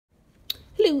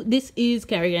Hello, this is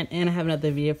Caran and I have another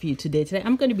video for you today. Today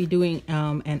I'm going to be doing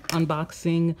an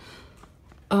unboxing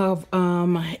of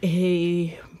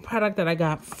a product that I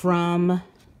got from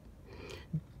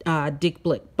Dick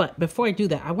Blick. But before I do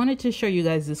that, I wanted to show you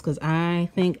guys this because I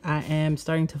think I am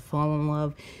starting to fall in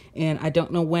love, and I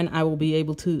don't know when I will be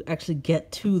able to actually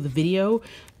get to the video.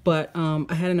 But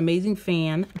I had an amazing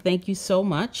fan. Thank you so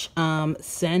much.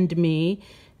 Send me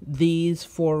these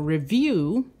for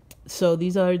review. So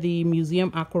these are the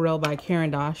Museum Aquarelle by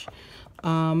Caran.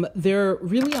 They're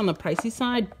really on the pricey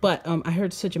side, but I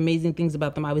heard such amazing things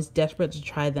about them. I was desperate to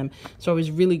try them, so I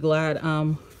was really glad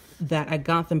that I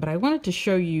got them. But I wanted to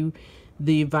show you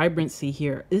the vibrancy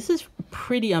here. This is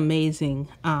pretty amazing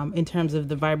in terms of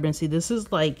the vibrancy. This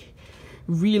is like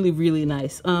really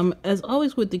nice. As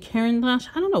always with the Caran, I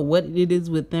don't know what it is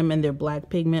with them and their black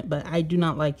pigment, but I do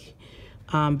not like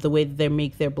the way that they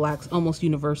make their blacks almost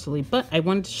universally. But I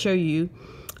wanted to show you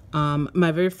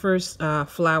my very first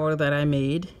flower that I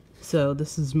made. So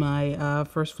this is my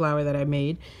first flower that I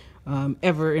made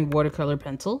ever in watercolor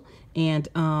pencil, and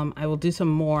I will do some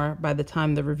more by the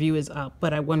time the review is up,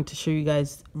 but I wanted to show you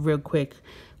guys real quick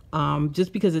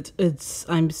just because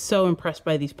I'm so impressed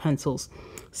by these pencils.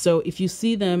 So if you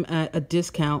see them at a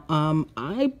discount,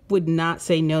 I would not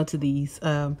say no to these.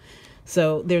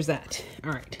 So there's that.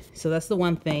 All right, so that's the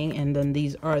one thing. And then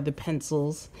these are the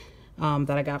pencils that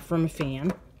I got from a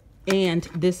fan. And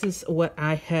this is what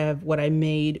I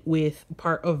made with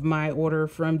part of my order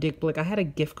from Dick Blick. I had a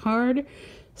gift card.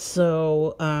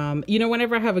 So, you know,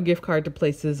 whenever I have a gift card to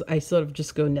places, I sort of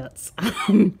just go nuts.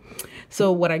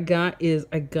 So what I got is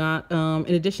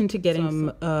in addition to getting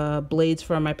some blades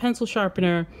for my pencil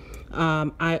sharpener,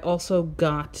 I also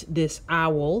got this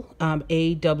owl,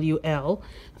 AWL.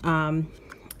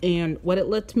 And what it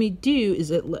lets me do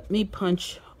is it let me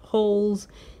punch holes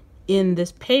in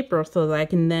this paper so that I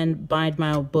can then bind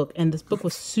my own book. And this book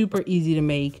was super easy to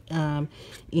make,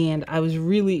 and I was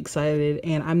really excited.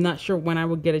 And I'm not sure when I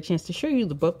would get a chance to show you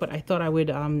the book, but I thought I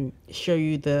would show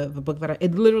you the book that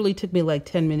it literally took me like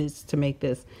 10 minutes to make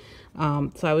this.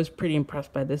 So I was pretty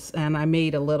impressed by this, and I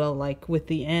made a little, like, with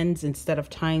the ends, instead of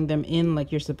tying them in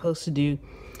like you're supposed to do,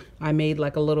 I made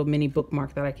like a little mini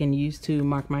bookmark that I can use to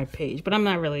mark my page. But I'm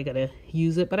not really gonna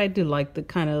use it, but I do like the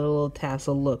kind of little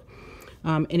tassel look.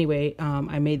 Anyway,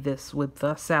 I made this with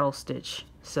the saddle stitch,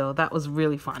 so that was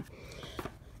really fun.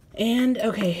 And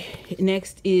okay,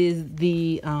 next is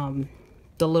the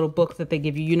little book that they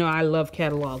give you. You know, I love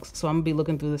catalogs, so I'm gonna be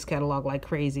looking through this catalog like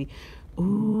crazy.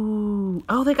 Ooh,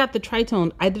 oh, they got the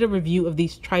tritone. I did a review of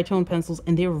these tritone pencils,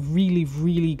 and they're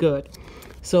really good.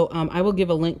 So I will give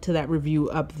a link to that review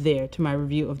up there, to my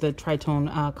review of the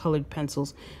tritone colored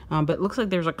pencils. But it looks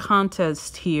like there's a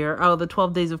contest here. Oh, the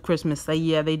 12 Days of Christmas.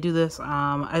 Yeah, they do this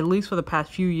at least for the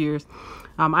past few years.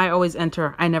 I always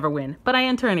enter. I never win, but I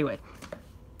enter anyway.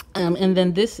 And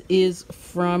then this is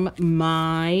from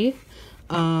my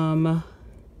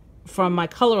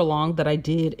color along that I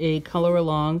did a color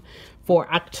along for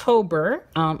October,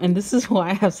 and this is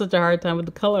why I have such a hard time with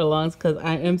the color alongs, because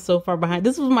I am so far behind.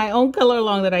 This was my own color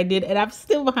along that I did, and I'm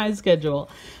still behind schedule.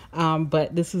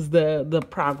 But this is the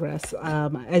progress.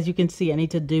 As you can see, I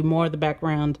need to do more of the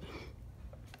background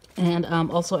and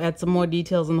also add some more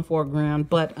details in the foreground.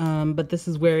 But this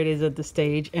is where it is at this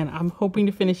stage, and I'm hoping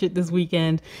to finish it this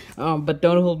weekend. But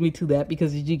don't hold me to that,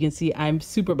 because as you can see, I'm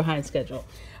super behind schedule.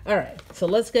 All right, so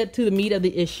let's get to the meat of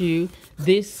the issue.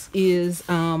 This is,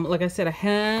 like I said, I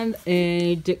had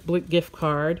a Dick Blick gift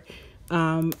card.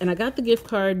 And I got the gift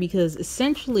card because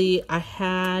essentially I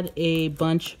had a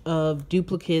bunch of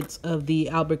duplicates of the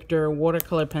Albrecht Dürer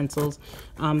watercolor pencils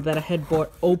that I had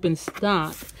bought open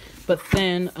stock. But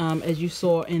then, as you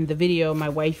saw in the video, my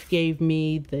wife gave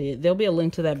me there'll be a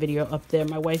link to that video up there.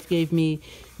 My wife gave me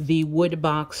the wood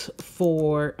box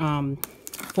for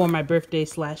my birthday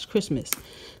 / Christmas.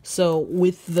 So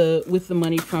with the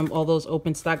money from all those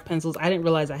open stock pencils, I didn't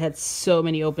realize I had so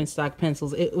many open stock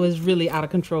pencils. It was really out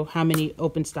of control how many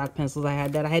open stock pencils I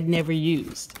had that I had never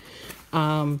used.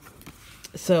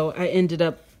 So I ended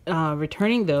up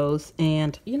returning those,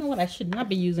 and you know what? I should not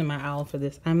be using my owl for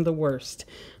this. I'm the worst.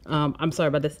 I'm sorry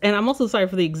about this. And I'm also sorry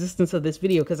for the existence of this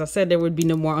video, because I said there would be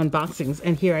no more unboxings,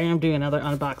 and here I am doing another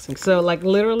unboxing. So like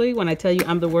literally when I tell you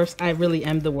I'm the worst, I really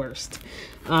am the worst.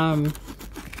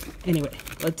 Anyway,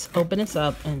 let's open this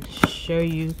up and show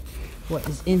you what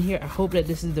is in here. I hope that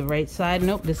this is the right side.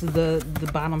 Nope, this is the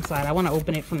bottom side. I want to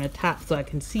open it from the top so I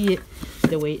can see it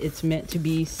the way it's meant to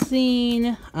be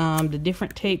seen. The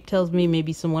different tape tells me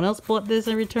maybe someone else bought this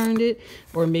and returned it,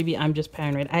 or maybe I'm just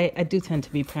paranoid. I do tend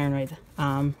to be paranoid.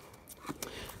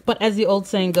 But as the old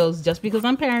saying goes, just because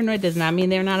I'm paranoid does not mean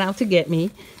they're not out to get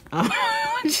me.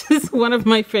 which is one of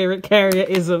my favorite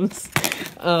Karia-isms.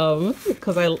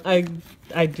 Because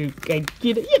I do,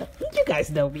 you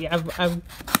guys know me. I'm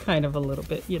kind of a little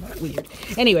bit, weird.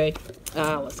 Anyway,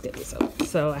 let's get this open.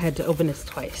 So I had to open this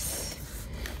twice.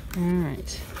 All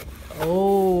right.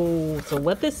 Oh, so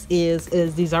what this is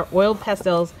these are oil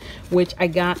pastels, which I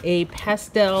got a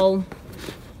pastel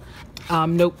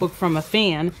notebook from a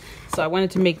fan. So I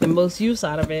wanted to make the most use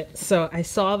out of it. So I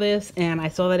saw this and I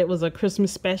saw that it was a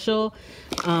Christmas special.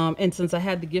 And since I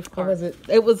had the gift card,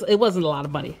 it wasn't a lot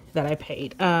of money that I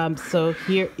paid. So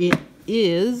here it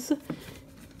is.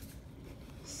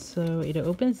 So it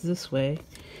opens this way.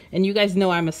 And you guys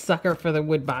know I'm a sucker for the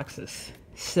wood boxes.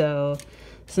 So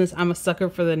since I'm a sucker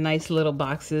for the nice little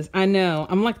boxes, I know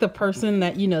I'm like the person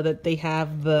that, that they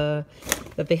have the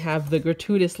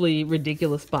gratuitously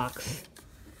ridiculous box.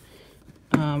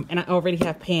 And I already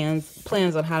have plans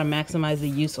on how to maximize the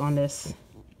use on this.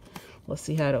 Let's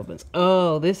see how it opens.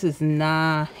 Oh, this is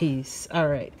nice. All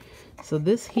right. So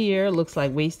this here looks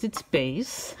like wasted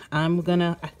space. I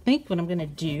think what I'm gonna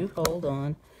do, hold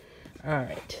on. All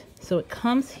right. So it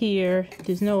comes here.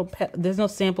 There's no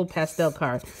sample pastel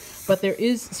card, but there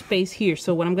is space here.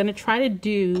 So what I'm gonna try to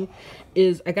do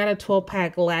is I got a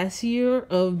 12-pack last year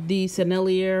of the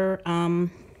Sennelier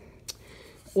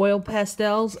oil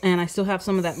pastels, and I still have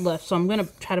some of that left, so I'm going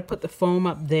to try to put the foam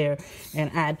up there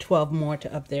and add 12 more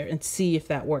to up there and see if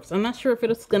that works. I'm not sure if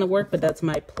it's going to work, but that's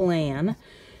my plan.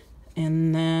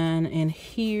 And then in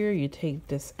here you take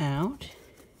this out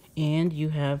and you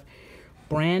have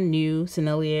brand new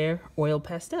Sennelier oil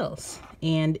pastels,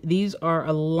 and these are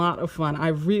a lot of fun. I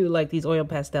really like these oil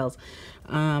pastels.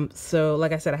 So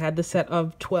like I said, I had the set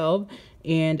of 12,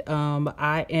 and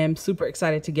I am super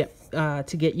excited to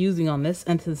get using on this.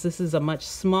 And since this is a much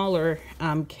smaller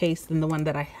case than the one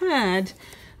that I had,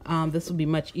 this will be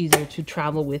much easier to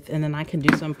travel with, and then I can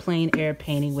do some plein air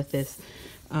painting with this.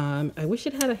 I wish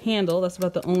it had a handle. That's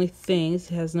about the only thing. It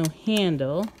has no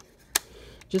handle.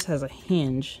 Just has a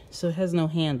hinge, so it has no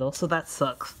handle, so that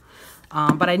sucks.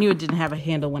 But I knew it didn't have a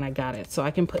handle when I got it, so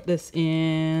I can put this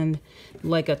in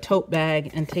like a tote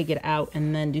bag and take it out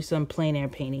and then do some plein air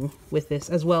painting with this,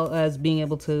 as well as being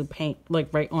able to paint like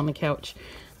right on the couch,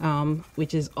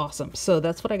 which is awesome. So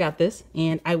that's what I got this,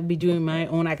 and I will be doing my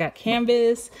own. I got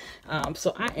canvas,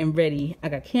 so I am ready. I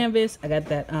got canvas, I got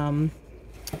that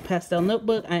pastel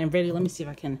notebook. I am ready. Let me see if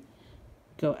I can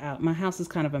go out. My house is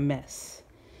kind of a mess.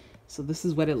 So this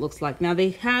is what it looks like. Now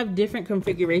they have different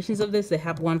configurations of this. They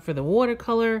have one for the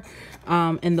watercolor,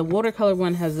 and the watercolor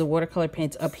one has the watercolor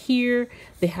paints up here.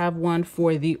 They have one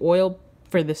for the oil,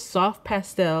 for the soft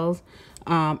pastels,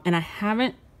 and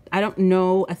I don't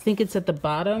know, I think it's at the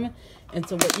bottom. And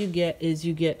so what you get is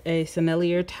you get a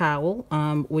Sennelier towel,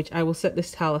 which I will set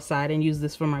this towel aside and use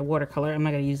this for my watercolor. I'm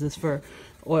not going to use this for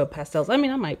oil pastels. I mean,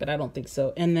 I might, but I don't think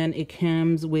so. And then it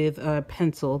comes with a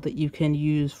pencil that you can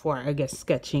use for, I guess,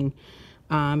 sketching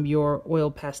your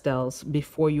oil pastels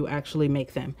before you actually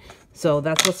make them. So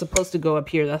that's what's supposed to go up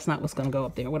here. That's not what's going to go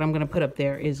up there. What I'm going to put up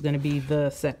there is going to be the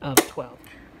set of 12.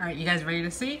 All right, you guys ready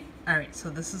to see? All right, so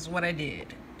this is what I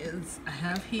did. I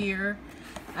have here,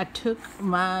 I took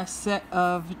my set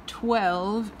of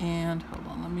 12, and hold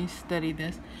on, let me steady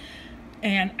this.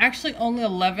 And actually only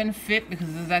 11 fit because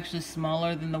this is actually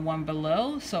smaller than the one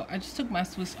below. So I just took my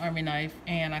Swiss Army knife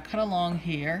and I cut along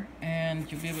here,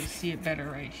 and you'll be able to see it better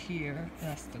right here.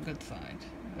 That's the good side.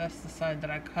 That's the side that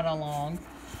I cut along.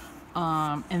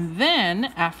 And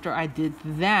then after I did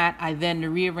that, I then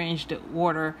rearranged the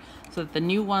order so that the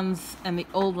new ones and the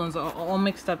old ones are all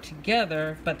mixed up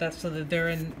together, but that's so that they're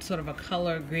in sort of a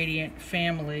color gradient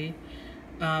family.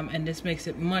 And this makes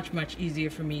it much, much easier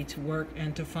for me to work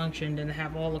and to function than to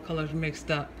have all the colors mixed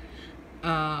up.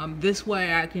 This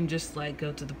way I can just like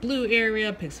go to the blue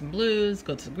area, pick some blues,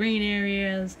 go to the green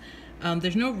areas.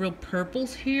 There's no real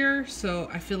purples here, so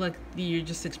I feel like you're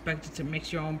just expected to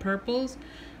mix your own purples,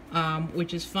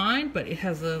 which is fine, but it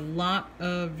has a lot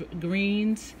of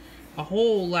greens, a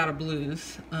whole lot of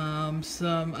blues,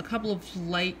 a couple of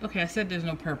light, okay, I said there's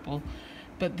no purple,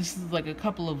 but this is like a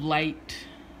couple of light,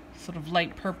 sort of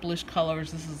light purplish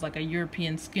colors. This is like a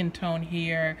European skin tone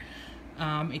here.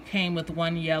 It came with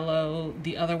one yellow.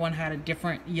 The other one had a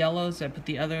different yellow, so I put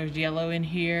the other yellow in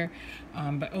here.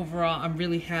 But overall, I'm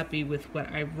really happy with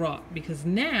what I wrought, because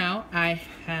now I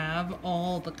have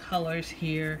all the colors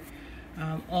here,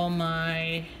 all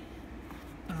my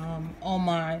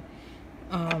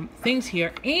things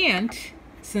here. And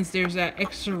since there's that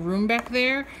extra room back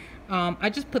there, I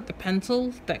just put the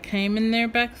pencils that came in there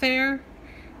back there,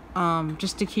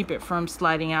 just to keep it from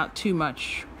sliding out too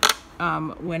much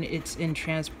when it's in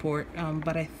transport.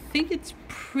 But I think it's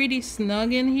pretty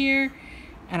snug in here,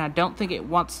 and I don't think it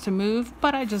wants to move,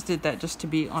 but I just did that just to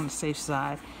be on the safe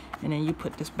side. And then you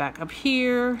put this back up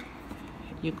here,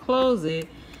 you close it,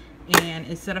 and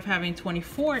instead of having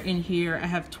 24 in here, I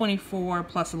have 24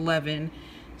 plus 11,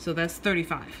 so that's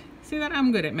 35. See that?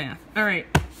 I'm good at math. All right,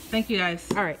 thank you guys.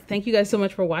 All right, thank you guys so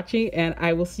much for watching, and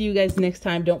I will see you guys next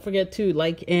time. Don't forget to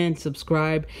like and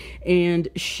subscribe and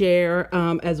share,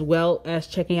 as well as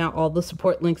checking out all the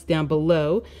support links down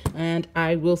below. And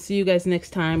I will see you guys next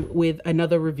time with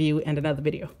another review and another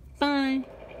video.